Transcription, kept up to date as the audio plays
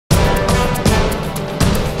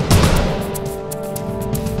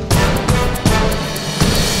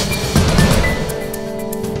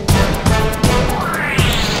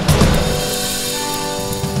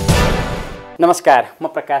नमस्कार, म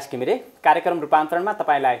प्रकाश घिमिरे। कार्यक्रम रूपान्तरणमा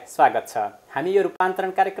तपाईलाई स्वागत छ। हामी यो रूपान्तरण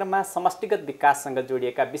कार्यक्रममा समष्टिगत विकाससँग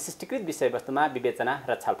जोडिएका विशिष्टीकृत विषयवस्तुमा विवेचना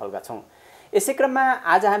र छलफल गर्छौं। यसै क्रममा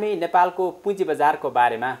आज हामी नेपालको पुँजी बजारको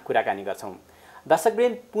बारेमा कुराकानी गर्छौं।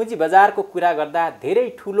 दर्शकवृन्द, पुँजी बजारको कुरा गर्दा धेरै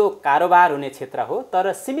ठूलो कारोबार हुने क्षेत्र हो,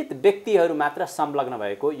 तर सीमित व्यक्तिहरू मात्र संलग्न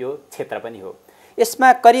भएको यो क्षेत्र पनि हो।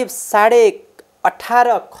 यसमा करिब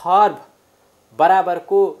 18.5 खर्ब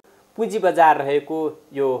बराबरको पुँजी बजार रहेको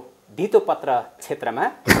यो धितोपत्र क्षेत्रमा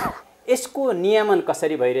यसको नियमन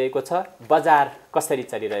कसरी भइरहेको छ, बजार कसरी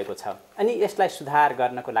चलिरहेको छ, अनि यसलाई सुधार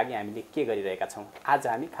गर्नको लागि हामीले के गरिरहेका छौं। आज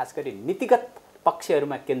हामी खास गरी नीतिगत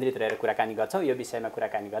पक्षहरूमा केन्द्रित रहेर कुराकानी गर्छौं। यो विषयमा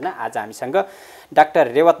कुराकानी गर्न आज हामीसँग डाक्टर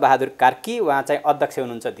रेवत बहादुर कार्की, उहाँ चाहिँ अध्यक्ष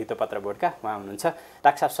हुनुहुन्छ धितोपत्र बोर्डका, उहाँ हुनुहुन्छ।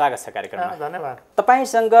 डाक्टर साहब, स्वागत छ कार्यक्रममा। धन्यवाद।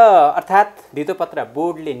 तपाईसँग अर्थात् धितोपत्र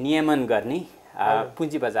बोर्डले नियमन गर्ने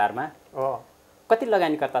पुँजी बजारमा कति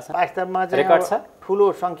लगानीकर्ता छन्? वास्तवमा रेकर्ड छ?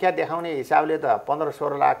 ठुलो संख्या देखाउने हिसाबले त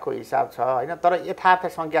 15-16 लाखको हिसाब छ हैन, तर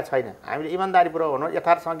यथार्थ संख्या छैन। हामीले इमानदारीपूर्वक भनौँ,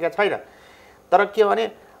 यथार्थ संख्या छैन। तर के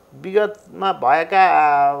भने विगतमा भएका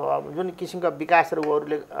जुन किसिमका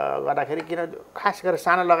विकासहरूले गर्दाखेरि, किन खास गरेर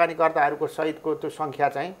साना लगानीकर्ताहरूको सहितको त्यो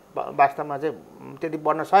संख्या चाहिँ वास्तवमा चाहिँ त्यति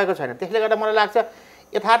बढ्न सकेको छैन। त्यसले गर्दा मलाई लाग्छ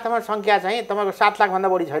यथार्थमा संख्या चाहिँ तपाईको 7 लाखभन्दा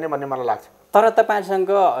बढी छैन भन्ने मलाई लाग्छ। तर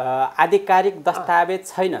तपाईसँग आधिकारिक दस्तावेज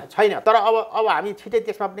छैन। तर अब हामी छिटै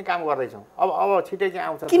त्यसमा पनि काम गर्दैछौँ। अब छिटै चाहिँ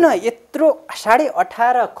आउँछ। किन यत्रो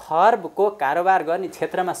 18.5 खर्बको कारोबार गर्ने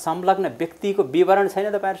क्षेत्रमा संलग्न व्यक्तिको विवरण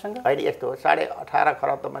छैन तपाईहरुसँग? होइन, यस्तो हो, 18.5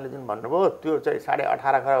 खरब तपाईँले जुन भन्नुभयो त्यो चाहिँ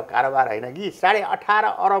 18.5 खरब कारोबार होइन कि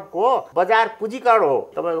 18.5 अरबको बजार पुँजीकरण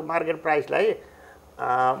हो। तपाईँको मार्केट प्राइसलाई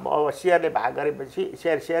अब सेयरले भाग गरेपछि,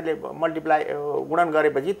 सेयरले मल्टिप्लाई गुणन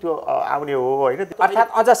गरेपछि त्यो आउने हो होइन।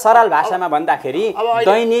 अर्थात् अझ सरल भाषामा भन्दाखेरि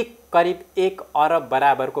दैनिक करिब 1 अरब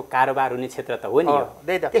बराबरको कारोबार हुने क्षेत्र त हो नि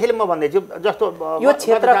यो। त्यसैले म भन्दैछु, जस्तो यो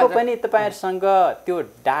क्षेत्रको पनि तपाईहरुसँग त्यो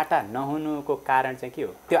डाटा नहुनुको कारण चाहिँ के हो?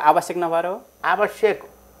 त्यो आवश्यक नभएर हो? आवश्यक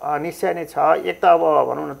निश्चय नै छ। एक त अब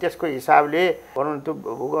भनौँ न त्यसको हिसाबले भनौँ न त्यो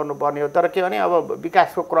गर्नुपर्ने हो। तर के भने अब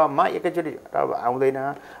विकासको क्रममा एकैचोटि अब आउँदैन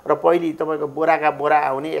र पहिले तपाईँको बोराका बोरा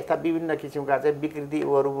आउने यस्ता विभिन्न किसिमका चाहिँ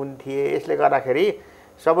विकृतिहरू पनि थिए। यसले गर्दाखेरि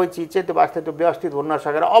सबै चिज चाहिँ त्यो वास्तव त्यो व्यवस्थित हुन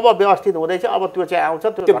नसकेर अब व्यवस्थित हुँदैछ। अब त्यो चाहिँ आउँछ।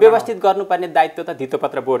 त्यो व्यवस्थित गर्नुपर्ने दायित्व त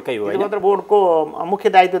धितोपत्र बोर्डकै हो। धितोपत्र बोर्डको मुख्य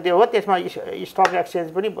दायित्व त्यो हो। त्यसमा स्टक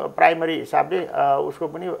एक्सचेन्ज पनि प्राइमरी हिसाबले उसको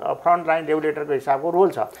पनि फ्रन्ट लाइन रेगुलेटरको हिसाबको रोल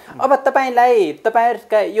छ। अब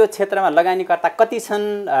तपाईहरुका यो क्षेत्रमा लगानीकर्ता कति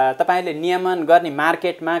छन्? तपाईले नियमन गर्ने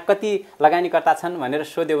मार्केटमा कति लगानीकर्ता छन् भनेर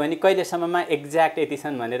सोध्यो भने कहिलेसम्ममा एक्ज्याक्ट यति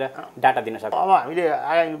छन् भनेर डाटा दिन सक्छौँ? अब हामीले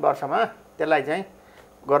आगामी वर्षमा त्यसलाई चाहिँ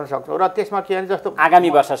गर्न सक्छौँ। र त्यसमा के भने जस्तो आगामी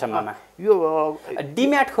वर्षसम्ममा यो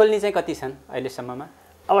डिम्याट खोल्ने चाहिँ कति छन् अहिलेसम्ममा?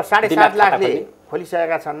 अब 7.5 लाखले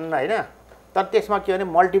खोलिसकेका छन् होइन। तर त्यसमा के भने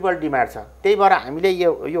मल्टिपल डिम्याट छ। त्यही भएर हामीले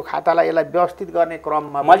यो खातालाई यसलाई व्यवस्थित गर्ने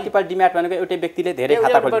क्रममा मल्टिपल डिम्याट भनेको एउटै व्यक्तिले धेरै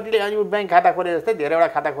खाता खोल्ने, ब्याङ्क खाता खोले जस्तै धेरैवटा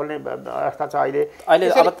खाता खोल्ने अवस्था छ अहिले।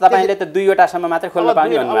 अब तपाईले त 2वटासम्म मात्र खोल्न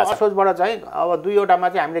पाउने भन्नुभएको छ। असोजबाट चाहिँ अब 2वटामा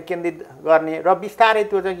चाहिँ हामीले केन्द्रित गर्ने र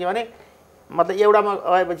बिस्तारै त्यो चाहिँ के भने मतलब एउटामा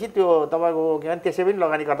गएपछि त्यो तपाईँको के भने त्यसै पनि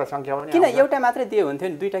लगानीकर्ता सङ्ख्या पनि किन एउटा मात्रै दियो हुन्थ्यो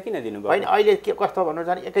नि, 2टा किन दिनुभयो? होइन, अहिले के कस्तो भन्नु छ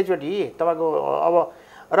भने एकैचोटि तपाईँको अब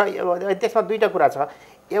र त्यसमा 2टा कुरा छ।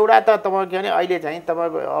 एउटा त तपाईँको के भने अहिले चाहिँ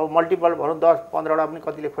तपाईँको अब मल्टिपल भनौँ 10-15वटा पनि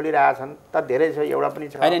कतिले खोलिरहेछन्, तर धेरै छ, एउटा पनि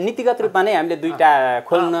छ। होइन, नीतिगत रूपमा नै हामीले 2टा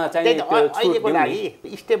खोल्न चाहिँ त्यो अहिलेको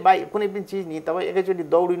लागि स्टेप बाई कुनै पनि चिज नि तपाईँ एकैचोटि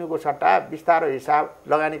दौडिनुको सट्टा बिस्तारो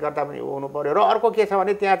हिसाब लगानीकर्ता पनि हुनु पर्यो। र अर्को के छ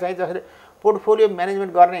भने त्यहाँ चाहिँ जसरी पोर्टफोलियो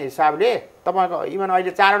म्यानेजमेन्ट गर्ने हिसाबले तपाईँको इभन अहिले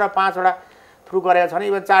 4-5वटा थ्रु गरेका छन्,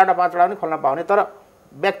 इभन 4-5वटा पनि खोल्न पाउने। तर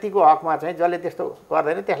व्यक्तिको हकमा चाहिँ जसले त्यस्तो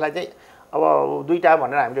गर्दैन त्यसलाई चाहिँ अब 2टा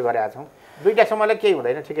भनेर हामीले गरेका छौँ। 2टासम्मलाई केही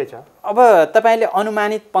हुँदैन, ठिकै छ। अब तपाईँले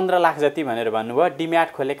अनुमानित 15 लाख जति भनेर भन्नुभयो, डिम्याट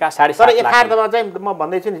खोलेका 7.5 लाख। तर यथार्थमा चाहिँ म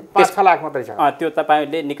भन्दैछु नि 5-6 लाख मात्रै छ। त्यो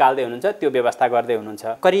तपाईँले निकाल्दै हुनुहुन्छ, त्यो व्यवस्था गर्दै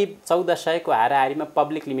हुनुहुन्छ। करिब 1400 को हाराहारीमा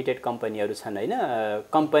पब्लिक लिमिटेड कम्पनीहरू छन् होइन,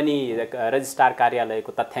 कम्पनी रजिस्ट्रार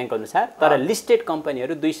कार्यालयको तथ्याङ्क अनुसार। तर लिस्टेड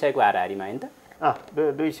कम्पनीहरू 200 को हाराहारीमा होइन त?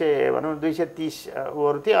 200 भनौँ 230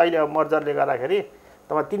 हरू थियो। अहिले मर्जरले गर्दाखेरि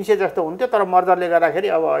तपाईँ 300 जस्तो हुन्थ्यो, तर मर्जरले गर्दाखेरि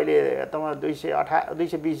अब अहिले तपाईँ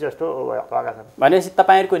 220 जस्तो भएका छन्। भनेपछि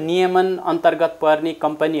तपाईँहरूको नियमन अन्तर्गत पर्ने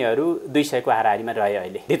कम्पनीहरू 200 को हाराहारीमा रह्यो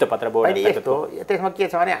अहिले धितोपत्र बोर्ड? यस्तो त्यसमा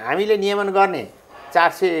के छ भने हामीले नियमन गर्ने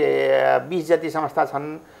 420 जति संस्था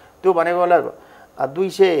छन्। त्यो भनेको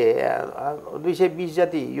 220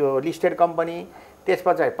 जति यो लिस्टेड कम्पनी,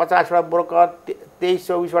 त्यसपछि 50वटा ब्रोकर,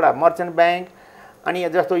 23-24वटा मर्चेन्ट ब्याङ्क, अनि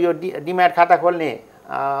जस्तो यो डिम्याट खाता खोल्ने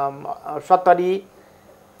 70,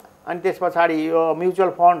 अनि त्यस पछाडि यो म्युचुअल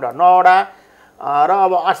फन्ड 9वटा, र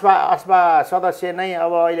अब अस्पा सदस्य नै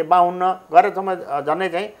अब अहिले 52 गरेर झन्डै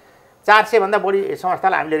चाहिँ 400 भन्दा बढी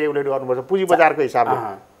संस्थालाई हामीले रेगुलेट गर्नुपर्छ पुँजी बजारको हिसाबले।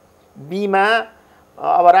 बीमा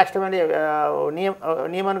अब राष्ट्रले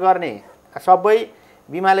नियमन गर्ने सबै,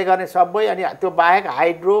 बीमाले गर्ने सबै, अनि त्यो बाहेक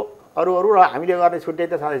हाइड्रो अरू र हामीले गर्ने छुट्टै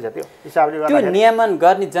त छँदैछ। त्यो हिसाबले त्यो नियमन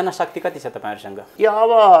गर्ने जनशक्ति कति छ तपाईँहरूसँग?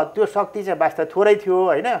 अब त्यो शक्ति चाहिँ वास्तव थोरै थियो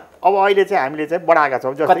होइन। अब अहिले चाहिँ हामीले चाहिँ बढाएका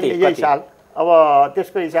छौँ। जस्तै यही साल अब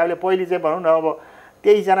त्यसको हिसाबले पहिले चाहिँ भनौँ न अब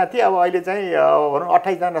 23 जना थिए, अब अहिले चाहिँ भनौँ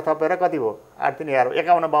 28 जना थपेर कति भयो 8-3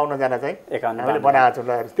 51-52 जना चाहिँ हामीले बनाएको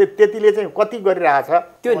छौँ। त्यतिले चाहिँ कति गरिरहेछ।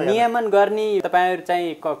 त्यो नियमन गर्ने तपाईँहरू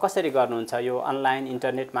चाहिँ कसरी गर्नुहुन्छ? यो अनलाइन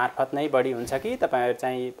इन्टरनेट मार्फत नै बढी हुन्छ कि तपाईँहरू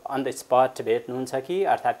चाहिँ अन द स्पट भेट्नुहुन्छ कि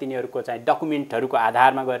अर्थात् तिनीहरूको चाहिँ डकुमेन्टहरूको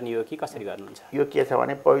आधारमा गर्ने हो कि कसरी गर्नुहुन्छ? यो के छ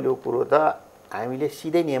भने पहिलो कुरो त हामीले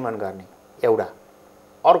सिधै नियमन गर्ने एउटा,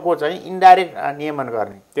 अर्को चाहिँ इन्डाइरेक्ट नियमन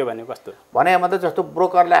गर्ने। त्यो भनेको कस्तो? भने मतलब जस्तो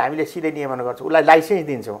ब्रोकरलाई हामीले सिधै नियमन गर्छौँ, उसलाई लाइसेन्स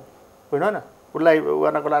दिन्छौँ होइन न, उसलाई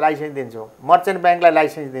गर्नको लागि लाइसेन्स दिन्छौँ। मर्चेन्ट ब्याङ्कलाई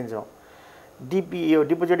लाइसेन्स दिन्छौँ, यो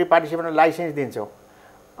डिपोजिटरी पार्टिसिपेन्टलाई लाइसेन्स दिन्छौँ,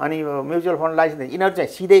 अनि म्युचुअल फन्ड लाइसेन्स दिन्छौँ। यिनीहरू चाहिँ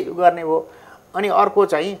सिधै गर्ने हो। अनि अर्को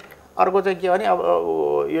चाहिँ के भने अब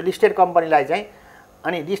यो लिस्टेड कम्पनीलाई चाहिँ,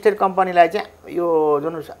 अनि लिस्टेड कम्पनीलाई चाहिँ यो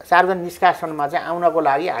जुन सार्वजनिक निष्कासनमा चाहिँ आउनको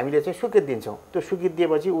लागि हामीले चाहिँ स्वीकृति दिन्छौँ। त्यो स्वीकृति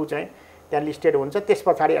दिएपछि ऊ चाहिँ त्यहाँ लिस्टेड हुन्छ। त्यस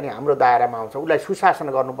पछाडि अनि हाम्रो दायरामा आउँछ, उसलाई सुशासन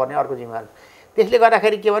गर्नुपर्ने अर्को जिम्मेवारी। त्यसले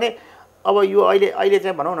गर्दाखेरि के भने अब यो अहिले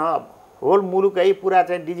चाहिँ भनौँ न होल मुलुकै पुरा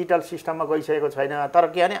चाहिँ डिजिटल सिस्टममा गइसकेको छैन।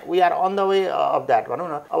 तर के भने we are on the way of that भनौँ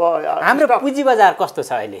न। अब हाम्रो पुँजी बजार कस्तो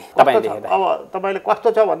छ अहिले तपाईँले देख्दा? अब तपाईँले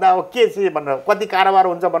कस्तो छ भन्दा अब के चाहिँ भनेर कति कारोबार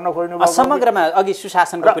हुन्छ भन्न खोज्नुभयो। समग्रमा अघि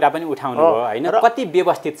सुशासनको कुरा पनि उठाउनु भयो होइन? कति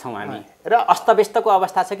व्यवस्थित छौँ हामी र अस्तव्यस्तको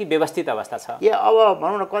अवस्था छ कि व्यवस्थित अवस्था छ? ए अब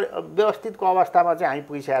भनौँ न व्यवस्थितको अवस्थामा चाहिँ हामी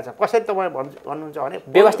पुगिसकेका छौँ। कसरी तपाईँ भन्नुहुन्छ भने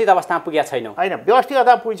व्यवस्थित अवस्थामा पुगेका छैनौँ होइन, व्यवस्थित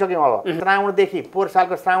अवस्थामा पुगिसक्यौँ। अब श्रावणदेखि पोहोर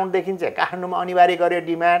सालको श्रावणदेखि चाहिँ काठमाडौँमा अनिवार्य गर्यो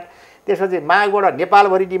डिमान्ड, त्यसपछि मागबाट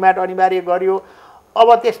नेपालभरि डिमान्ड अनिवार्य गर्यो। अब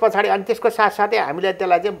त्यस पछाडि अनि त्यसको साथसाथै हामीले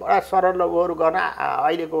त्यसलाई चाहिँ बडा सरल लघुहरू गर्न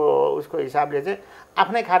अहिलेको उसको हिसाबले चाहिँ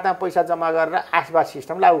आफ्नै खातामा पैसा जम्मा गरेर आसबास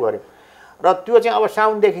सिस्टम लागू गर्यो। र त्यो चाहिँ अब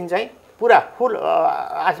साउनदेखि चाहिँ पुरा फुल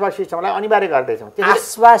आसबास सिस्टमलाई अनिवार्य गर्दैछौँ।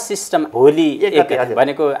 आसबास सिस्टम भोलि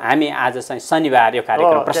भनेको हामी आज चाहिँ शनिबार यो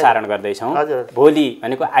कार्यक्रम प्रसारण गर्दैछौँ। भोलि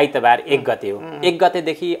भनेको आइतबार 1 गते हो। 1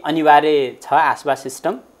 गतेदेखि अनिवार्य छ आसबास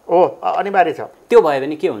सिस्टम? हो, अनिवार्य छ। त्यो भयो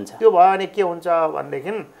भने के हुन्छ? त्यो भयो भने के हुन्छ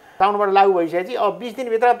भनेदेखि साउनबाट लागू भइसकेपछि अब 20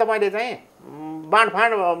 दिनभित्र तपाईँले चाहिँ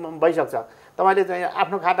बाँडफाँड भइसक्छ। तपाईँले चाहिँ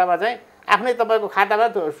आफ्नो खातामा चाहिँ आफ्नै तपाईँको खातामा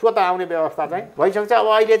स्वत आउने व्यवस्था चाहिँ भइसक्छ। अब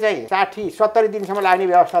अहिले चाहिँ 60-70 दिनसम्म लाग्ने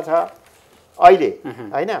व्यवस्था छ अहिले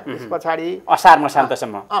होइन। त्यस पछाडि असार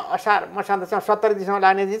मसान्तसम्म 70 दिनसम्म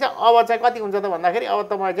लाग्ने दिन चाहिँ अब चाहिँ कति हुन्छ त भन्दाखेरि अब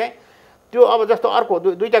तपाईँ चाहिँ त्यो अब जस्तो अर्को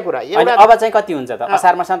दुईटा कुरा एउटा अब चाहिँ कति हुन्छ त?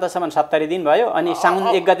 असार मसान्तसम्म 70 दिन भयो अनि साउन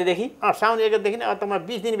 1 गतेदेखि साउन 1 गतेदेखि अब तपाईँ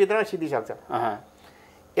 20 दिनभित्रमा सिद्धिसक्छ।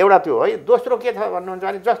 एउटा त्यो है। दोस्रो के छ भन्नुहुन्छ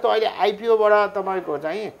भने जस्तो अहिले आइपिओबाट तपाईँको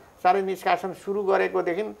चाहिँ सार्वजनिक निष्कासन सुरु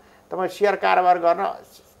गरेकोदेखि तपाईँ सेयर कारोबार गर्न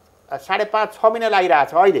 5.5-6 महिना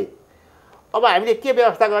लागिरहेछ अहिले। अब हामीले के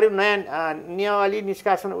व्यवस्था गऱ्यौँ नयाँ नियमावली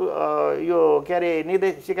निष्कासन यो के अरे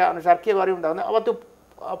निर्देशिका अनुसार के गऱ्यौँ त भन्दा अब त्यो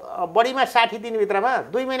बढीमा 60 दिनभित्रमा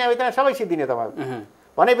 2 महिनाभित्रमा सबै सिद्धिने तपाईँको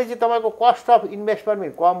भनेपछि तपाईँको कस्ट अफ इन्भेस्टमेन्ट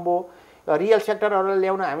पनि कम भयो। रियल सेक्टरहरूलाई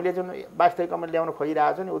ल्याउन हामीले जुन वास्तविकमा ल्याउन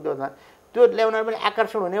खोजिरहेको छ नि उद्योगमा, त्यो ल्याउन पनि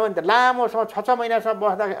आकर्षण हुने हो नि त। लामोसम्म 6-6 महिनासम्म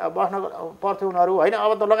बस्न पर्थ्यो उनीहरू होइन।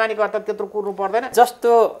 अब त लगानीकर्ता त्यत्रो कुर्नु पर्दैन।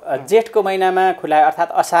 जस्तो जेठको महिनामा खुलायो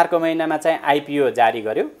अर्थात् असारको महिनामा चाहिँ आइपिओ जारी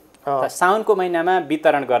गर्यो, साउनको महिनामा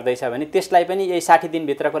वितरण गर्दैछ भने त्यसलाई पनि यही 60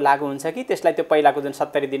 दिनभित्रको लागू हुन्छ कि त्यसलाई त्यो पहिलाको जुन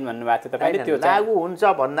 70 दिन भन्नुभएको थियो तपाईँले त्यो लागू हुन्छ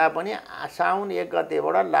भन्दा पनि साउन 1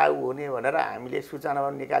 गतेबाट लागू हुने भनेर हामीले सूचना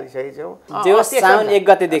निकालिसकेका छौँ। जो साउन 1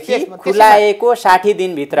 गतेदेखि खुलाएको 60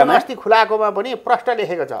 दिनभित्रमा अस्ति खुलाएकोमा पनि प्रष्ट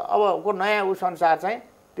लेखेको छ। अब को नयाँ उस अनुसार चाहिँ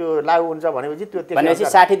त्यो लागू हुन्छ भनेपछि भनेपछि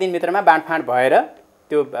 60 दिनभित्रमा बाँडफाँड भएर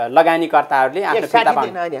त्यो लगानीकर्ताहरूले आफ्नो फिर्ता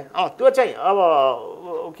पाउने त्यो चाहिँ अब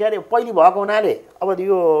के अरे पहिले भएको हुनाले अब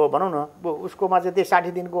यो भनौँ न उसकोमा चाहिँ त्यो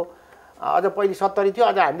 60 दिनको अझ पहिले 70 थियो,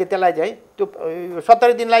 अझ हामीले त्यसलाई चाहिँ त्यो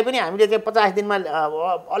 70 दिनलाई पनि हामीले चाहिँ 50 दिनमा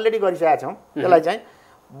अलरेडी गरिसकेका छौँ। त्यसलाई चाहिँ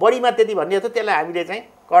बढीमा त्यति भन्ने थियो, त्यसलाई हामीले चाहिँ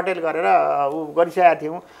कटेल गरेर उ गरिसकेका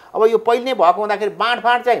थियौँ। अब यो पहिले नै भएको हुँदाखेरि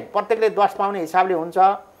बाँडफाँड चाहिँ प्रत्येकले 10 पाउने हिसाबले हुन्छ।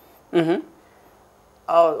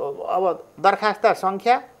 अब दरखास्त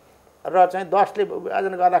सङ्ख्या र चाहिँ 10ले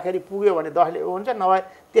आयोजन गर्दाखेरि पुग्यो भने 10ले हुन्छ, नभए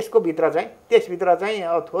त्यसभित्र चाहिँ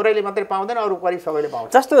थोरैले मात्रै पाउँदैन, अरू करिब सबैले पाउँछ।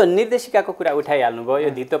 जस्तो निर्देशिकाको कुरा उठाइहाल्नुभयो, यो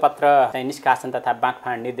धितोपत्र चाहिँ निष्कासन तथा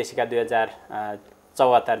बाँडफाँड निर्देशिका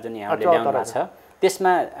 2074 जुन यहाँले ल्याउनु भएको छ,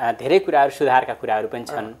 त्यसमा धेरै कुराहरू सुधारका कुराहरू पनि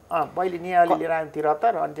छन्। पहिले नियामली लिएर आयौँ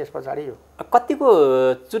 73 अनि त्यस पछाडि यो कतिको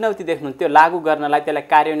चुनौती देख्नु त्यो लागू गर्नलाई, त्यसलाई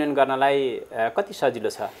कार्यान्वयन गर्नलाई कति सजिलो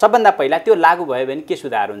छ? सबभन्दा पहिला त्यो लागू भयो भने के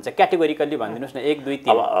सुधार हुन्छ? क्याटेगोरिकल्ली भनिदिनुहोस् न, 1 2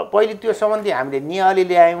 3। अब पहिले त्यो सम्बन्धी हामीले नियामली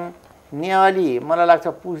ल्यायौँ। नियामली मलाई लाग्छ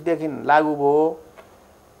पुसदेखि लागू भयो,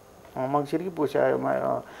 मङ्सिर कि पुस।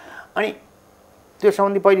 अनि त्यो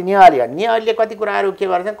सम्बन्धी पहिले नियामलीले कति कुराहरू के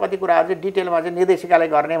गर्छ, कति कुराहरू चाहिँ डिटेलमा चाहिँ निर्देशिकालाई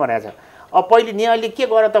गर्ने भनेको छ। अब पहिले नियामलीले के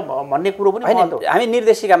गर्यो त भन्ने कुरो पनि हामी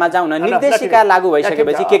निर्देशिकामा जाउँ न। निर्देशिका लागू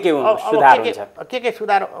भइसकेपछि के सुधार हुन्छ? के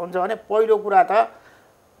सुधार हुन्छ भने पहिलो कुरा त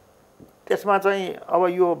त्यसमा चाहिँ अब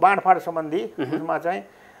यो बाँडफाँड सम्बन्धी उसमा चाहिँ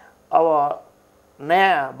अब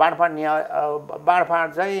नयाँ बाँडफाँड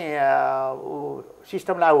चाहिँ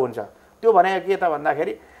सिस्टम लागू हुन्छ। त्यो भनेको के त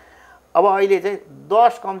भन्दाखेरि अब अहिले चाहिँ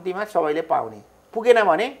 10 कम्तीमा सबैले पाउने, पुगेन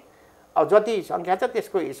भने अब जति सङ्ख्या छ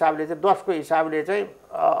त्यसको हिसाबले चाहिँ 10 को हिसाबले चाहिँ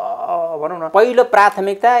भनौँ न पहिलो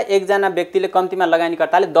प्राथमिकता एकजना व्यक्तिले कम्तीमा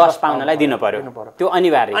लगानीकर्ताले 10 पाउनलाई दिनु पर्यो, त्यो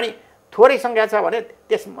अनिवार्य। अनि थोरै सङ्ख्या छ भने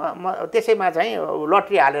त्यसैमा चाहिँ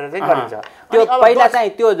लटरी हालेर चाहिँ गरिन्छ। त्यो पहिला चाहिँ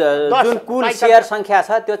त्यो जुन कुल सेयर सङ्ख्या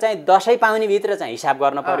छ त्यो चाहिँ 10 पाउने भित्र चाहिँ हिसाब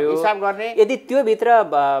गर्न पर्यो। हिसाब गर्ने, यदि त्यो भित्र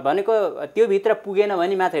भनेको त्यो भित्र पुगेन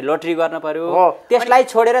भने मात्रै लटरी गर्न पर्यो। त्यसलाई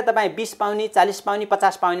छोडेर तपाईँ 20 पाउने, 40 पाउने,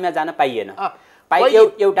 50 पाउनेमा जान पाइएन।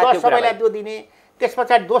 एउटा सबैलाई त्यो दिने, त्यस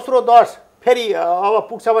पछाडि दोस्रो 10 फेरि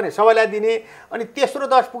अब पुग्छ भने सबैलाई दिने, अनि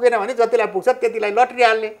तेस्रो 10 पुगेन भने जतिलाई पुग्छ त्यतिलाई लटरी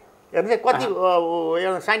हाल्ने। हेर्नु चाहिँ कति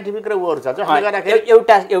साइन्टिफिक र उयोहरू छ जसले गर्दाखेरि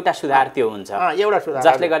एउटा सुधार त्यो हुन्छ। एउटा सुधार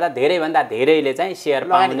जसले गर्दा धेरैभन्दा धेरैले चाहिँ सेयर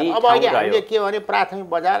पाउने। अब अहिले हामीले के भने प्राथमिक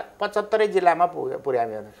बजार 75 जिल्लामा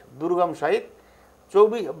पुर्यायौँ। हेर्नुहोस्, दुर्गम सहित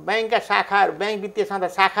 24 ब्याङ्कका शाखाहरू, ब्याङ्क वित्तीय संस्था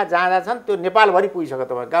शाखा जहाँ छन् त्यो नेपालभरि पुगिसक्यो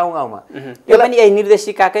तपाईँ गाउँ गाउँमा। त्यो पनि यही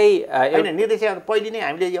निर्देशिकाकै होइन, निर्देशिका पहिले नै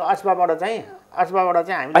हामीले यो असभाबाट चाहिँ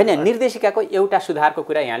हामीले होइन, निर्देशिकाको एउटा सुधारको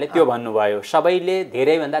कुरा यहाँले त्यो भन्नुभयो, सबैले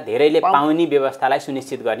धेरैभन्दा धेरैले पाउने व्यवस्थालाई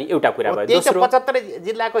सुनिश्चित गर्ने एउटा कुरा भयो। दोस्रो 75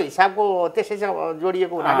 जिल्लाको हिसाबको त्यसैसँग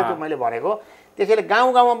जोडिएको हुनाले त्यो मैले भनेको, त्यसैले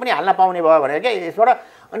गाउँ गाउँमा पनि हाल्न पाउने भयो भने क्या यसबाट।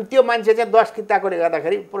 अनि त्यो मान्छे चाहिँ 10 किताकोले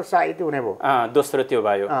गर्दाखेरि प्रोत्साहित हुने भयो। दोस्रो त्यो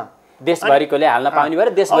भयो, देशभरिकोले हाल्न पाउने भयो र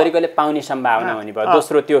देशभरिकोले पाउने सम्भावना हुने भयो।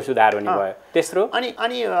 दोस्रो त्यो सुधार हुने भयो। तेस्रो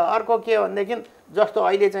अनि अर्को के भनेदेखि जस्तो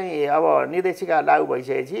अहिले चाहिँ अब निर्देशिका लागू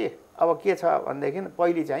भइसकेपछि अब के छ भनेदेखि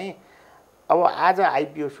पहिले चाहिँ अब आज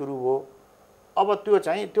आइपिओ सुरु हो। अब त्यो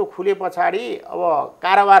चाहिँ त्यो खुले पछाडि अब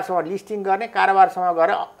कारोबारसँग लिस्टिङ गर्ने, कारोबारसँग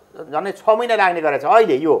गएर झन्डै 6 महिना लाग्ने गरेछ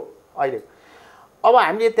अहिले। अब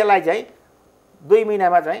हामीले त्यसलाई चाहिँ 2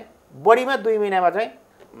 महिनामा चाहिँ बढीमा 2 महिनामा चाहिँ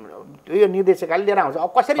यो निर्देशिकाले लिएर आउँछ।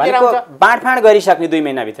 अब कसरी लिएर आउँछ? बाँडफाँड गरिसक्ने 2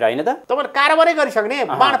 महिनाभित्र होइन त? तपाईँले कारोबारै गरिसक्ने,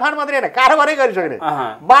 बाँडफाँड मात्रै होइन कारोबारै गरिसक्ने।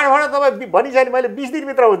 बाँडफाँड तपाईँ भनिसक्ने मैले 20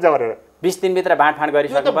 दिनभित्र हुन्छ भनेर। 20 दिनभित्र बाँडफाँड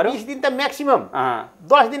गरिसक्नु पर्यो। 20 दिन त म्याक्सिमम,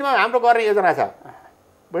 10 दिनमा हाम्रो गर्ने योजना छ,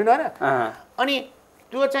 बुझ्नु होइन? अनि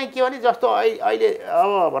त्यो चाहिँ के भने जस्तो अहिले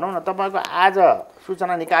अब भनौँ न तपाईँको आज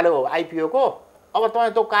सूचना निकाल्यो आइपिओको, अब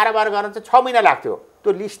तपाईँ त्यो कारोबार गर्न चाहिँ 6 महिना लाग्थ्यो।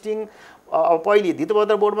 त्यो लिस्टिङ पहिले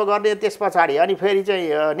धितोपत्र बोर्डमा गर्ने, त्यस पछाडि अनि फेरि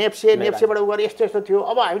चाहिँ नेप्सेबाट उ गरेर यस्तो थियो।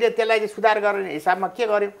 अब हामीले त्यसलाई चाहिँ सुधार गर्ने हिसाबमा के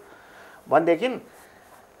गर्यौँ भनेदेखि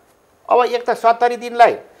अब एक त 70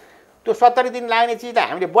 दिनलाई त्यो 70 दिन लाग्ने चिजलाई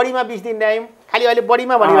हामीले बढीमा 20 दिन ल्यायौँ। खालि अहिले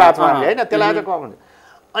बढीमा भनिरहेको छौँ हामीले होइन, त्यसलाई अझ कम हुन्छ।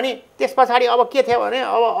 अनि त्यस पछाडि अब के थियो भने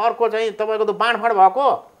अब अर्को चाहिँ तपाईँको त बाँडफाँड भएको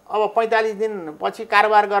अब 45 दिनपछि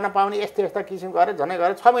कारोबार गर्न पाउने यस्ता किसिम गरेर झनै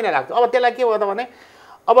गरेर 6 महिना लाग्थ्यो। अब त्यसलाई के भयो त भने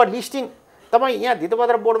अब लिस्टिङ तपाईँ यहाँ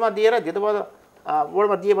धितोपत्र बोर्डमा दिएर धितोपत्र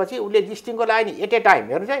बोर्डमा दिएपछि उसले लिस्टिङको लागि नि एट ए टाइम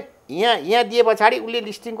हेर्नु चाहिँ यहाँ दिए पछाडि उसले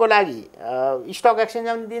लिस्टिङको लागि स्टक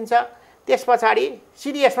एक्सचेन्जमा पनि दिन्छ, त्यस पछाडि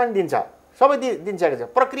सिडिएसमा पनि दिन्छ, सबै दिइसकेको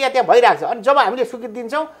छ। प्रक्रिया त्यहाँ भइरहेको छ। अनि जब हामीले स्वीकृति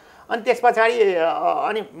दिन्छौँ अनि त्यस पछाडि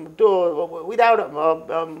अनि त्यो विदाउट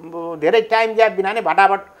धेरै टाइम ग्याप बिना नै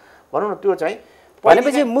भटाभट भनौँ न त्यो चाहिँ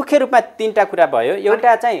भनेपछि मुख्य रूपमा 3टा कुरा भयो।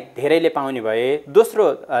 एउटा चाहिँ धेरैले पाउने भए, दोस्रो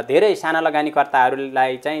धेरै साना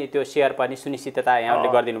लगानीकर्ताहरूलाई चाहिँ त्यो सेयर पर्ने सुनिश्चितता यहाँले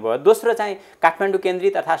गरिदिनु भयो, दोस्रो चाहिँ काठमाडौँ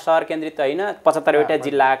केन्द्रित अथवा सहर केन्द्रित होइन 75वटा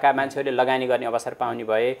जिल्लाका मान्छेहरूले लगानी गर्ने अवसर पाउने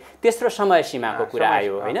भए, तेस्रो समय सीमाको कुरा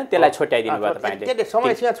आयो होइन, त्यसलाई छोट्याइदिनु भयो तपाईँले। त्यसले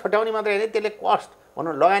समय सीमा छोट्याउने मात्रै होइन, त्यसले कस्ट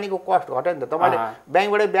भनौँ लगानीको कस्ट घट्यो नि त। तपाईँले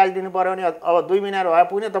ब्याङ्कबाटै ब्याज दिनु पऱ्यो भने अब 2 महिना भए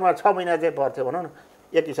पुग्ने तपाईँ 6 महिना चाहिँ पर्थ्यो भनौँ न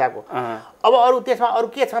एक हिसाबको। अब अरू त्यसमा अरू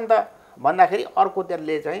के छन् त भन्दाखेरि अर्को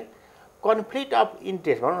त्यसले चाहिँ कन्फ्लिक्ट अफ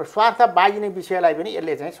इन्ट्रेस्ट भनौँ न स्वार्थ बाजिने विषयलाई पनि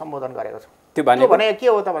यसले चाहिँ सम्बोधन गरेको छ। त्यो भनेको के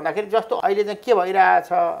हो त भन्दाखेरि जस्तो अहिले चाहिँ के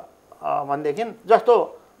भइरहेछ भनेदेखि जस्तो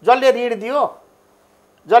जसले ऋण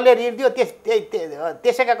दियो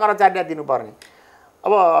त्यसैका कर्मचारीलाई दिनुपर्ने।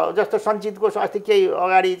 अब जस्तो सञ्चित कोष अस्ति केही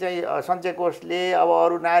अगाडि चाहिँ सञ्चय कोषले अब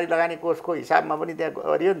अरू नागरिक लगानी कोषको हिसाबमा पनि त्यहाँ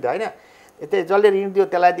गरियो नि त होइन। जसले ऋण दियो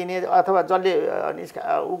त्यसलाई दिने अथवा जसले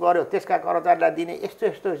ऊ गर्यो त्यसका कर्मचारीलाई दिने यस्तो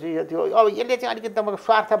यस्तो चिज थियो। अब यसले चाहिँ अलिकति तपाईँको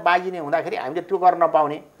स्वार्थ बाजिने हुँदाखेरि हामीले त्यो गर्न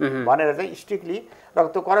नपाउने भनेर चाहिँ स्ट्रिक्टली र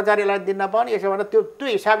त्यो कर्मचारीलाई दिन नपाउने यसो भनेर त्यो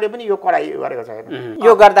हिसाबले पनि यो कडाइ गरेको छ हेर्नु।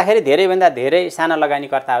 यो गर्दाखेरि धेरैभन्दा धेरै साना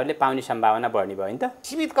लगानीकर्ताहरूले पाउने सम्भावना बढ्ने भयो नि त।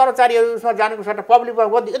 सीमित कर्मचारीहरू उसमा जानुको सट्टा पब्लिकमा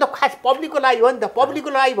यो त खास पब्लिकको लागि हो नि त। पब्लिकको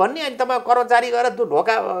लागि भन्ने अनि तपाईँ कर्मचारी गएर त्यो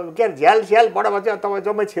ढोका के अरे झ्याल स्याल बढाएर चाहिँ तपाईँ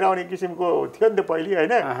जम्मै छिराउने किसिमको थियो नि त पहिले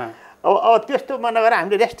होइन। अब त्यस्तोमा नगएर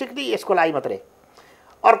हामीले रेस्ट्रिक्टली यसको लागि मात्रै।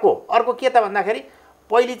 अर्को के त भन्दाखेरि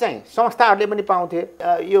पहिले चाहिँ संस्थाहरूले पनि पाउँथे,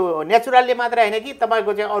 यो नेचुरलले मात्र होइन कि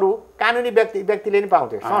तपाईँको चाहिँ अरू कानुनी व्यक्तिले पनि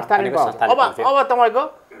पाउँथे, संस्थाले पनि पाउँथे। अब तपाईँको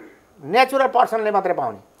नेचुरल पर्सनले मात्रै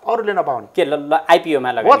पाउने, अरूले नपाउने। के आइपिओमा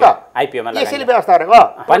हो त, आइपिओमा यसैले व्यवस्था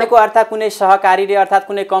गरेको भनेको अर्थात् कुनै सहकारीले अर्थात्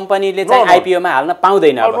कुनै कम्पनीले चाहिँ आइपिओमा हाल्न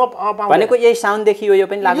पाउँदैन भनेको यही साउन्डदेखि यो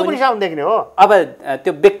पनि लागु पनि साउन्डदेखि नै हो। अब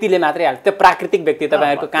त्यो व्यक्तिले मात्रै हाल्छ, त्यो प्राकृतिक व्यक्ति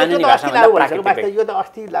तपाईँहरूको कानुनी भाषामा प्राकृतिक यो त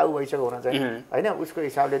अस्ति लागु भइसक्यो हुन चाहिँ होइन उसको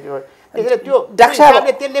हिसाबले त्यो त्यसैले त्यो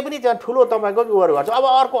हिसाबले त्यसले पनि ठुलो तपाईँको उयोहरू गर्छ। अब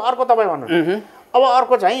अर्को तपाईँ भन्नु अब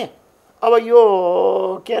अर्को चाहिँ अब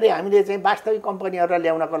यो के अरे हामीले चाहिँ वास्तविक कम्पनीहरूलाई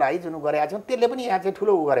ल्याउनको लागि जुन गरेका छौँ त्यसले पनि यहाँ चाहिँ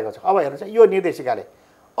ठुलो उ गरेको छ। अब हेर्नुहोस् यो निर्देशिकाले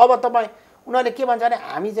अब तपाईँ उनीहरूले के भन्छ भने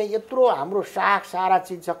हामी चाहिँ यत्रो हाम्रो साग सारा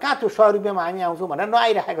चिज छ कहाँ त्यो 100 रुपियाँमा हामी आउँछौँ भनेर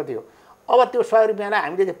नआइरहेको थियो। अब त्यो 100 रुपियाँलाई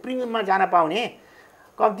हामीले चाहिँ प्रिमियममा जान पाउने,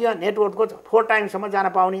 कम्तीमा नेटवर्कको 4 टाइमसम्म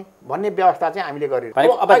जान पाउने भन्ने व्यवस्था चाहिँ हामीले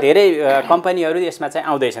गरिरहेको। अब धेरै कम्पनीहरू यसमा चाहिँ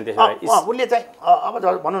आउँदैछन्। त्यसो भए उसले चाहिँ अब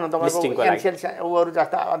भनौँ न तपाईँको एनसेल उहरू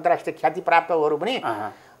जस्ता अन्तर्राष्ट्रिय ख्याति प्राप्तहरू पनि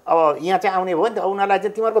अब यहाँ चाहिँ आउने भयो नि त। उनीहरूलाई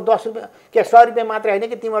चाहिँ तिमीहरूको 10 रुपियाँ के 100 रुपियाँ मात्रै होइन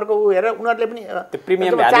कि तिमीहरूको ऊ हेरेर उनीहरूले पनि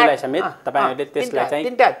प्रिमियम भ्यालुलाई समेत तपाईँहरूले त्यसलाई चाहिँ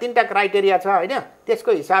तीनटा क्राइटेरिया छ होइन।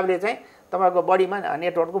 त्यसको हिसाबले चाहिँ तपाईँको बढीमा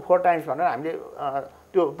नेटवर्कको 4 टाइम्स भनेर हामीले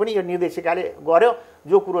त्यो पनि यो निर्देशिकाले गर्यो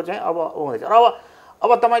जो कुरो चाहिँ अब हुँदैछ। र अब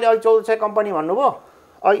तपाईँले अहिले 1400 कम्पनी भन्नुभयो,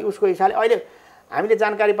 अहिले उसको हिसाबले अहिले हामीले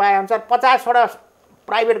जानकारी पाएअनुसार 50वटा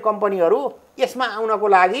प्राइभेट कम्पनीहरू यसमा आउनको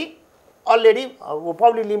लागि अलरेडी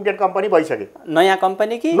पब्लिक लिमिटेड कम्पनी भइसक्यो। नयाँ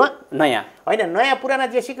कम्पनी कि नयाँ होइन, नयाँ पुराना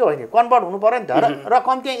जेसीकै होइन, कन्भर्ट हुनु पर्यो नि त। र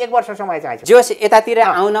कम्ती 1 वर्ष समय चाहिन्छ। जोस यतातिर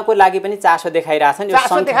आउनको लागि पनि चासो देखाइरहेछन्, यो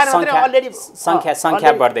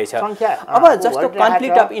संख्या बढ्दैछ। अब जस्तो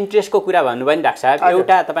कन्फ्लिक्ट अफ इन्ट्रेस्टको कुरा भन्नुभयो नि डाक्टर साहब,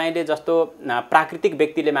 एउटा तपाईँले जस्तो प्राकृतिक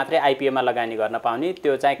व्यक्तिले मात्रै आइपिओमा लगानी गर्न पाउने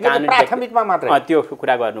त्यो चाहिँ कानुन प्राथमिकमा मात्रै त्यो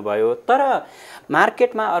कुरा गर्नुभयो। तर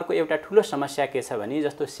मार्केटमा अर्को एउटा ठुलो समस्या के छ भने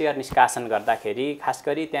जस्तो सेयर निष्कासन गर्दाखेरि खास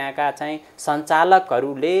गरी त्यहाँका चाहिँ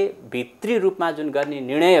सञ्चालकहरूले भित्री रूपमा जुन गर्ने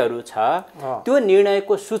निर्णयहरू छ त्यो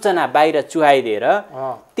निर्णयको सूचना बाहिर चुहाइदिएर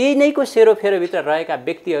त्यही नैको सेरोफेरोभित्र रहेका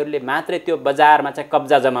व्यक्तिहरूले मात्रै त्यो बजारमा चाहिँ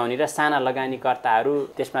कब्जा जमाउने र साना लगानीकर्ताहरू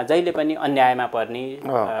त्यसमा जहिले पनि अन्यायमा पर्ने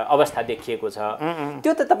अवस्था देखिएको छ।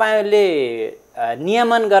 त्यो त तपाईँहरूले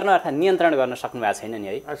नियमन गर्न अर्थात् नियन्त्रण गर्न सक्नु भएको छैन नि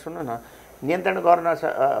है? सुन्नु न, नियन्त्रण गर्न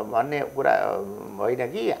भन्ने कुरा होइन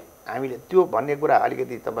कि हामीले त्यो भन्ने कुरा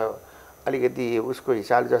अलिकति तपाईँ अलिकति उसको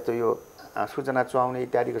हिसाबले जस्तो यो सूचना चुहाउने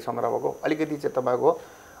इत्यादिको सन्दर्भको अलिकति चाहिँ तपाईँको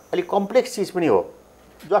अलिक कम्प्लेक्स चिज पनि हो।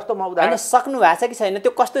 जस्तो म उदाहरण सक्नु भएको छ कि छैन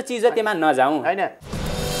त्यो कस्तो चिज हो त्यसमा नजाउँ होइन।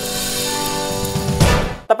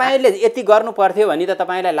 तपाईँले यति गर्नु पर्थ्यो भने त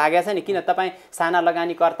तपाईँलाई लागेको छ नि, किन तपाईँ साना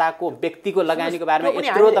लगानीकर्ताको व्यक्तिको लगानीको बारेमा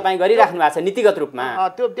यत्रो तपाईँ गरिराख्नु भएको छ नीतिगत रूपमा।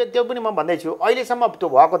 त्यो पनि म भन्दैछु अहिलेसम्म त्यो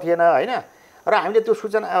भएको थिएन होइन। र हामीले त्यो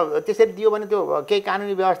सूचना त्यसरी दियो भने त्यो केही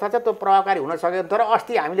कानुनी व्यवस्था छ त्यो प्रभावकारी हुन सकेन। तर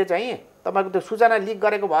अस्ति हामीले चाहिँ तपाईँको त्यो सूचना लिक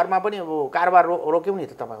गरेको भरमा पनि अब कारोबार रोक्यौँ नि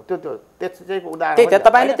त तपाईँको त्यो चाहिँ उदाहरण। त्यही त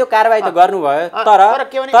तपाईँले त्यो कारबाही त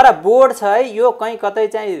गर्नुभयो, तर बोर्ड छ है यो कहीँ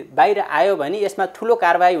कतै चाहिँ बाहिर आयो भने यसमा ठुलो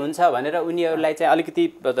कारबाही हुन्छ भनेर उनीहरूलाई चाहिँ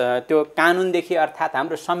अलिकति त्यो कानुनदेखि अर्थात्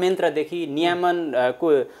हाम्रो संयन्त्रदेखि नियमनको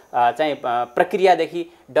चाहिँ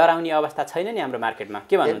प्रक्रियादेखि डराउने अवस्था छैन नि हाम्रो मार्केटमा?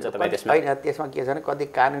 के भन्नुहुन्छ तपाईँ त्यसमा? होइन, त्यसमा के छ भने कति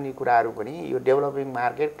कानुनी कुराहरू पनि यो डेभलपिङ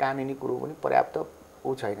मार्केट कानुनी कुरो पनि पर्याप्त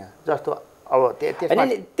ऊ छैन। जस्तो अब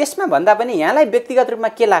त्यसमा भन्दा पनि यहाँलाई व्यक्तिगत रूपमा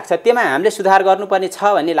के लाग्छ, त्यसमा हामीले सुधार गर्नुपर्ने छ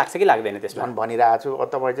भन्ने लाग्छ कि लाग्दैन? त्यसमा भनिरहेको छु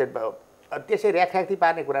तपाईँ चाहिँ त्यसै र्याखी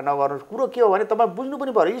पार्ने कुरा नगर्नुहोस्। कुरो के हो भने तपाईँ बुझ्नु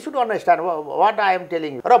पनि पऱ्यो, you should understand what I am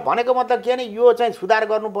telling. र भनेको मतलब के भने यो चाहिँ सुधार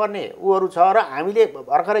गर्नुपर्ने उहरू छ र हामीले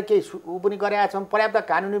भर्खरै केही ऊ पनि गरेका छौँ, पर्याप्त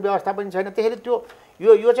कानुनी व्यवस्था पनि छैन। त्यसैले त्यो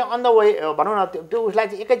यो चाहिँ अन द वे भनौँ न त्यो उसलाई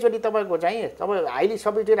चाहिँ एकैचोटि तपाईँको चाहिँ तपाईँ हाइली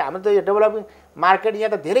सफिस्टिकेटेड हाम्रो त यो डेभलपिङ मार्केट यहाँ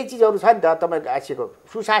त धेरै चिजहरू छ नि त तपाईँको आइसिएको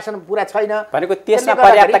सुशासन पुरा छैन भनेको त्यसमा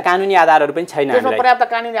पर्याप्त कानुनी आधारहरू पनि छैन, त्यसमा पर्याप्त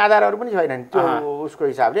कानुनी आधारहरू पनि छैनन् त्यो उसको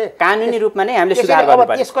हिसाबले कानुनी रूपमा नै हामीले सुधार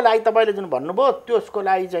गर्नुपर्छ। त्यसको लागि तपाईँले जुन भन्नुभयो त्यसको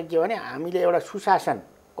लागि चाहिँ के भने हामीले एउटा सुशासन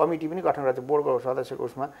कमिटी पनि गठन गरेको छ बोर्डको सदस्यको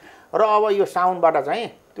उसमा। र अब यो साउन्डबाट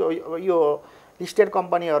चाहिँ त्यो यो लिस्टेड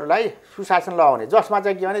कम्पनीहरूलाई सुशासन लगाउने, जसमा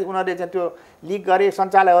चाहिँ के भने उनीहरूले चाहिँ त्यो लिक गरे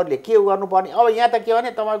सञ्चालकहरूले के गर्नुपर्ने। अब यहाँ त के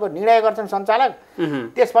भने तपाईँको निर्णय गर्छन् सञ्चालक,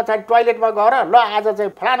 त्यस पछाडि टोयलेटमा गएर ल आज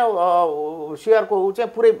चाहिँ फलानु सेयरको ऊ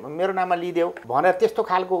चाहिँ पुरै मेरो नाममा लिइदेऊ भनेर त्यस्तो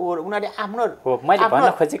खालको उनीहरूले आफ्नो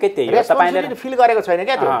रेस्पोन्सिबिलिटी फिल गरेको छैन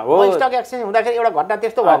क्या। त्यो स्टक एक्सचेन्ज हुँदाखेरि एउटा घटना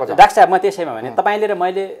त्यस्तो भएको छ। डाक्टर साहब, म त्यसैमा भने तपाईँले र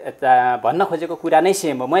मैले भन्न खोजेको कुरा नै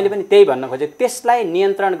सेम हो। मैले पनि त्यही भन्न खोजेको, त्यसलाई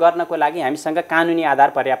नियन्त्रण गर्नको लागि हामीसँग कानुनी आधार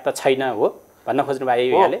पर्याप्त छैन हो भन्न खोज्नु भयो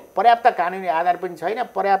यहाँले। पर्याप्त कानुनी आधार पनि छैन,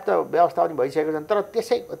 पर्याप्त व्यवस्था पनि भइसकेको छैन। तर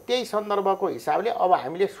त्यही सन्दर्भको हिसाबले अब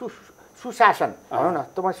हामीले सुशासन भनौँ न,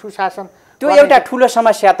 तपाईँ सुशासन त्यो एउटा ठुलो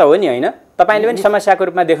समस्या त हो नि होइन? तपाईँले पनि समस्याको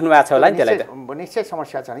रूपमा देख्नु भएको छ होला नि त्यसलाई? निश्चय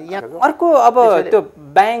समस्या छ नि। यहाँ अर्को अब त्यो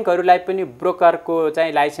ब्याङ्कहरूलाई पनि ब्रोकरको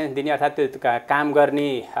चाहिँ लाइसेन्स दिने अर्थात् त्यो काम गर्ने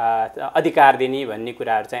अधिकार दिने भन्ने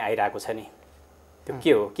कुराहरू चाहिँ आइरहेको छ नि, त्यो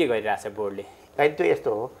के हो, के गरिरहेछ बोर्डले? त्यो यस्तो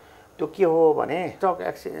हो, त्यो के हो भने स्टक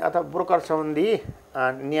एक्सचेन्ज अथवा ब्रोकर सम्बन्धी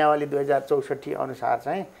नियमावली 2064 अनुसार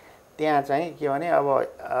चाहिँ त्यहाँ चाहिँ के भने अब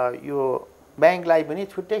यो ब्याङ्कलाई पनि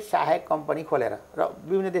छुट्टै सहायक कम्पनी खोलेर, र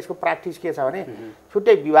विभिन्न देशको प्र्याक्टिस के छ भने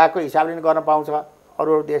छुट्टै विभागको हिसाबले पनि गर्न पाउँछ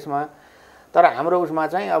अरू देशमा। तर हाम्रो उसमा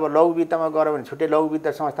चाहिँ अब लघु वित्तमा गऱ्यो भने छुट्टै लघु वित्त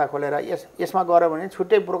संस्था खोलेर, यसमा गऱ्यो भने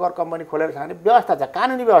छुट्टै ब्रोकर कम्पनी खोलेर खाने व्यवस्था छ,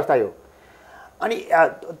 कानुनी व्यवस्था यो। अनि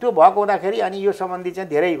त्यो भएको हुँदाखेरि अनि यो सम्बन्धी चाहिँ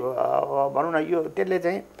धेरै भनौँ न, यो त्यसले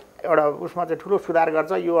चाहिँ एउटा उसमा चाहिँ ठुलो सुधार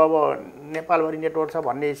गर्छ। यो अब नेपालभरि नेटवर्क छ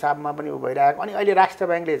भन्ने हिसाबमा पनि उ भइरहेको। अनि अहिले राष्ट्र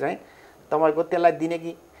ब्याङ्कले चाहिँ तपाईँको त्यसलाई दिने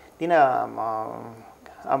कि दिन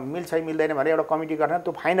मिल्छ मिल्दैन भनेर एउटा कमिटी गर्न,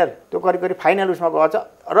 त्यो फाइनल, त्यो करिब फाइनल उसमा गएछ।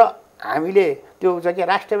 र हामीले त्यो चाहिँ के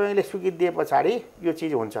राष्ट्र ब्याङ्कले स्वीकृति दिए पछाडि यो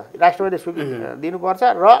चिज हुन्छ, राष्ट्र ब्याङ्कले स्वीकृति दिनुपर्छ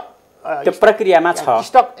र त्यो प्रक्रियामा छ।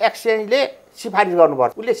 स्टक एक्सचेन्जले सिफारिस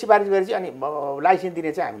गर्नुपर्छ, उसले सिफारिस गरेपछि अनि लाइसेन्स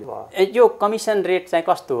दिने चाहिँ हामीले भयो। यो कमिसन रेट चाहिँ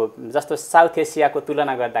कस्तो हो? जस्तो साउथ एसियाको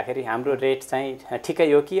तुलना गर्दाखेरि हाम्रो रेट चाहिँ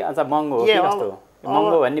ठिकै हो कि अझ महँगो हो कि कस्तो हो?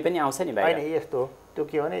 महँगो भन्ने पनि आउँछ नि भाइ? होइन, यस्तो हो, त्यो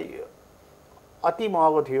के भने अति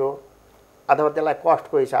महँगो थियो अथवा त्यसलाई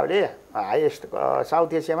कस्टको हिसाबले हाइएस्ट, साउथ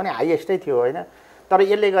एसियामा नै हाइएस्टै थियो होइन। तर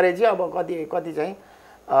यसले गरे चाहिँ अब कति चाहिँ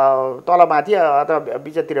तलमाथि अथवा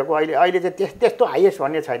बिचतिरको अहिले चाहिँ त्यस्तो हाइएस्ट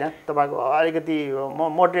भन्ने छैन, तपाईँको अलिकति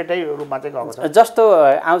मोडरेटै रूपमा चाहिँ गएको छ। जस्तो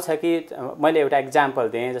आउँछ कि मैले एउटा इक्जाम्पल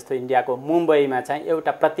दिएँ, जस्तो इन्डियाको मुम्बईमा चाहिँ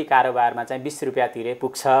एउटा प्रति कारोबारमा चाहिँ 20 रुपियाँ तिरे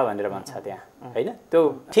पुग्छ भनेर भन्छ त्यहाँ होइन? त्यो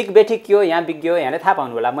ठिक बेठिक के हो यहाँ विज्ञ हो, यहाँले थाहा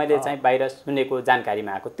पाउनु होला, मैले चाहिँ बाहिर सुनेको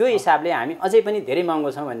जानकारीमा आएको। त्यो हिसाबले हामी अझै पनि धेरै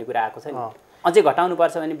महँगो छौँ भन्ने कुरा आएको छ नि, अझै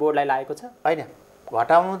घटाउनुपर्छ भन्ने बोर्डलाई लागेको छ? होइन,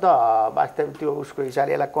 घटाउनु त वास्तविक त्यो उसको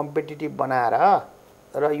हिसाबले यसलाई कम्पिटिटिभ बनाएर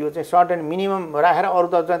र यो चाहिँ सर्ट एन्ड मिनिमम राखेर अरू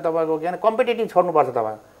त चाहिँ तपाईँको के भने कम्पिटेटिभ छोड्नुपर्छ।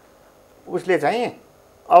 तपाईँ उसले चाहिँ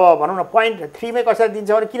अब भनौँ न 0.3 कसरी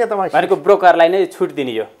दिन्छ भने किन तपाईँ भनेको ब्रोकरलाई नै छुट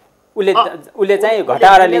दिने, यो उसले चाहिँ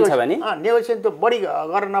घटाएर लिन्छ भने नेगोसिएसन त्यो बढी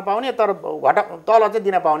गर्न नपाउने तर तल चाहिँ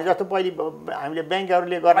दिन पाउने, जस्तो पहिले हामीले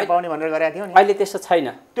ब्याङ्कहरूले गर्न पाउने भनेर गरेका थियौँ नि। अहिले त्यस्तो छैन,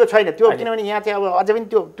 त्यो छैन त्यो, किनभने यहाँ चाहिँ अब अझै पनि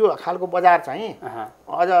त्यो खालको बजार चाहिँ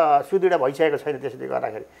अझ सुदृढ भइसकेको छैन त्यसले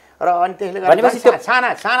गर्दाखेरि। र अनि त्यसले गर्दा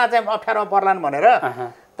साना चाहिँ अप्ठ्यारोमा पर्लान् भनेर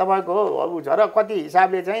तपाईँको अब झर कति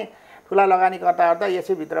हिसाबले चाहिँ ठुला लगानीकर्ताहरू त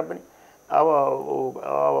यसैभित्र पनि अब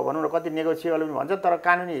भनौँ न कति नेगोसिएबल पनि भन्छ, तर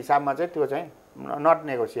कानुनी हिसाबमा चाहिँ त्यो चाहिँ नट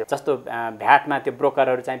नेगोसिएबल। जस्तो भ्याटमा त्यो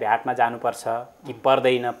ब्रोकरहरू चाहिँ भ्याटमा जानुपर्छ कि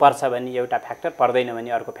पर्दैन, पर्छ भने एउटा फ्याक्टर, पर्दैन भने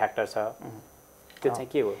अर्को फ्याक्टर छ, त्यो चाहिँ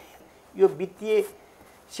के हो? यो वित्तीय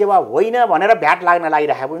सेवा होइन भनेर भ्याट लाग्न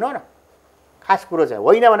लागिरहेको बुझ्नु न, खास कुरो चाहिँ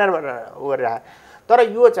होइन भनेर गरिरहेको। तर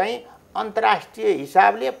यो चाहिँ अन्तर्राष्ट्रिय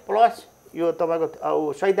हिसाबले प्लस यो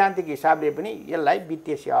तपाईँको सैद्धान्तिक हिसाबले पनि यसलाई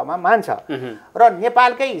वित्तीय सेवामा मान्छ। र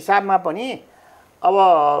नेपालकै हिसाबमा पनि अब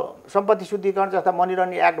सम्पत्ति शुद्धिकरण जस्ता मनी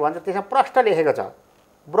लन्ड्रिङ एक्ट भन्छ, त्यसमा प्रष्ट लेखेको छ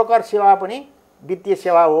ब्रोकर सेवा पनि वित्तीय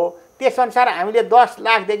सेवा हो। त्यसअनुसार हामीले 10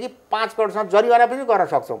 लाखदेखि 5 करोडसम्म जरिवाना पनि गर्न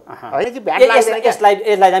सक्छौँ होइन कि भ्याट लाग्दैन। यसलाई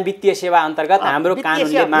चाहिँ वित्तीय सेवा अन्तर्गत हाम्रो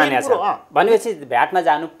कानुनले मानेको छ भनेपछि भ्याटमा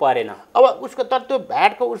जानु परेन। अब उसको तर त्यो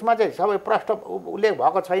भ्याटको उसमा चाहिँ सबै प्रष्ट उल्लेख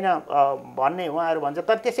भएको छैन भन्ने उहाँहरू भन्छ।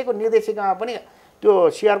 तर त्यसैको निर्देशिकामा पनि त्यो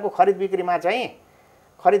सेयरको खरिद बिक्रीमा चाहिँ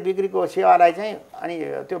खरिद बिक्रीको सेवालाई चाहिँ अनि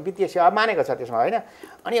त्यो वित्तीय सेवा मानेको छ त्यसमा होइन।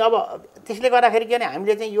 अनि अब त्यसले गर्दाखेरि के भने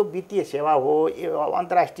हामीले चाहिँ यो वित्तीय सेवा हो, यो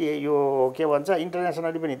अन्तर्राष्ट्रिय यो के भन्छ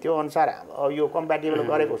इन्टरनेसनली पनि त्यो अनुसार यो कम्प्याटेबल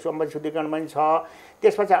गरेको सम्पत्ति शुद्धिकरण पनि छ।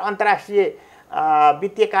 त्यसपछि अन्तर्राष्ट्रिय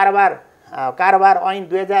वित्तीय कारोबार ऐन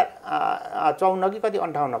 2054 कि कति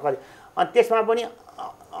 58 कति, अनि त्यसमा पनि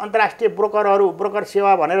अन्तर्राष्ट्रिय ब्रोकर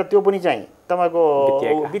सेवा भनेर त्यो पनि चाहिँ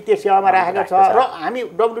तपाईँको वित्तीय सेवामा राखेको छ। र हामी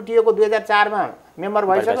WTO को 2004 मा मेम्बर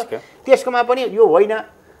भइसक्यो, त्यसकोमा पनि यो होइन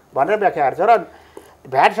भनेर व्याख्या छ। र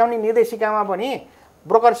भ्याट सम्बन्धी निर्देशिकामा पनि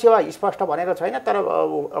ब्रोकर सेवा स्पष्ट भनेको छैन, तर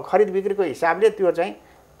खरिद बिक्रीको हिसाबले त्यो चाहिँ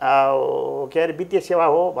के अरे वित्तीय सेवा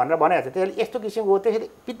हो भनेर भनेको छ। त्यसले यस्तो किसिमको हो। त्यसैले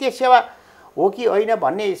वित्तीय सेवा हो कि होइन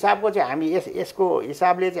भन्ने हिसाबको चाहिँ हामी यसको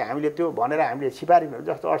हिसाबले चाहिँ हामीले त्यो भनेर हामीले सिफारिस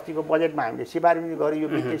जस्तो अस्तिको बजेटमा हामीले सिफारिस गर्यो यो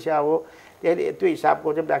वित्तीय सेवा हो त्यसले त्यो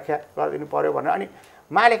हिसाबको चाहिँ व्याख्या गरिदिनु पर्यो भनेर अनि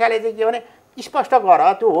महालेखाले चाहिँ के भने स्पष्ट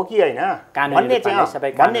गर त्यो हो कि होइन भन्ने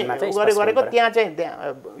चाहिँ गरेको त्यहाँ चाहिँ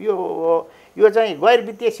यो चाहिँ गैर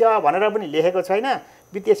वित्तीय सेवा भनेर पनि लेखेको छैन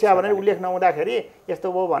वित्तीय सेवा भनेर उल्लेख नहुँदाखेरि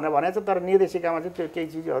यस्तो भयो भनेर भनेको छ तर निर्देशिकामा चाहिँ त्यो केही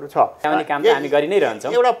चिजहरू छ हामी गरि नै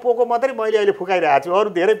रहन्छौँ एउटा पोको मात्रै मैले अहिले फुकाइरहेको छु अरू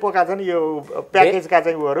धेरै पोका छन् यो प्याकेजका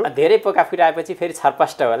चाहिँ उहरू धेरै पोका फुटाएपछि फेरि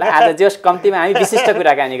छरपष्ट होला आज जस कम्तीमा हामी विशिष्ट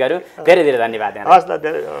कुराकानी गरौँ धेरै धेरै धन्यवाद हस् त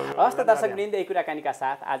दर्शकवृन्द यही कुराकानीका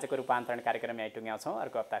साथ आजको रूपान्तरण कार्यक्रम यहीँ टुङ्ग्याउँछौँ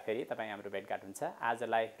अर्को हप्ता फेरि तपाईँ हाम्रो भेटघाट हुन्छ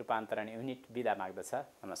आजलाई रूपान्तरण युनिट बिदा माग्दछ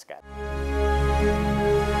नमस्कार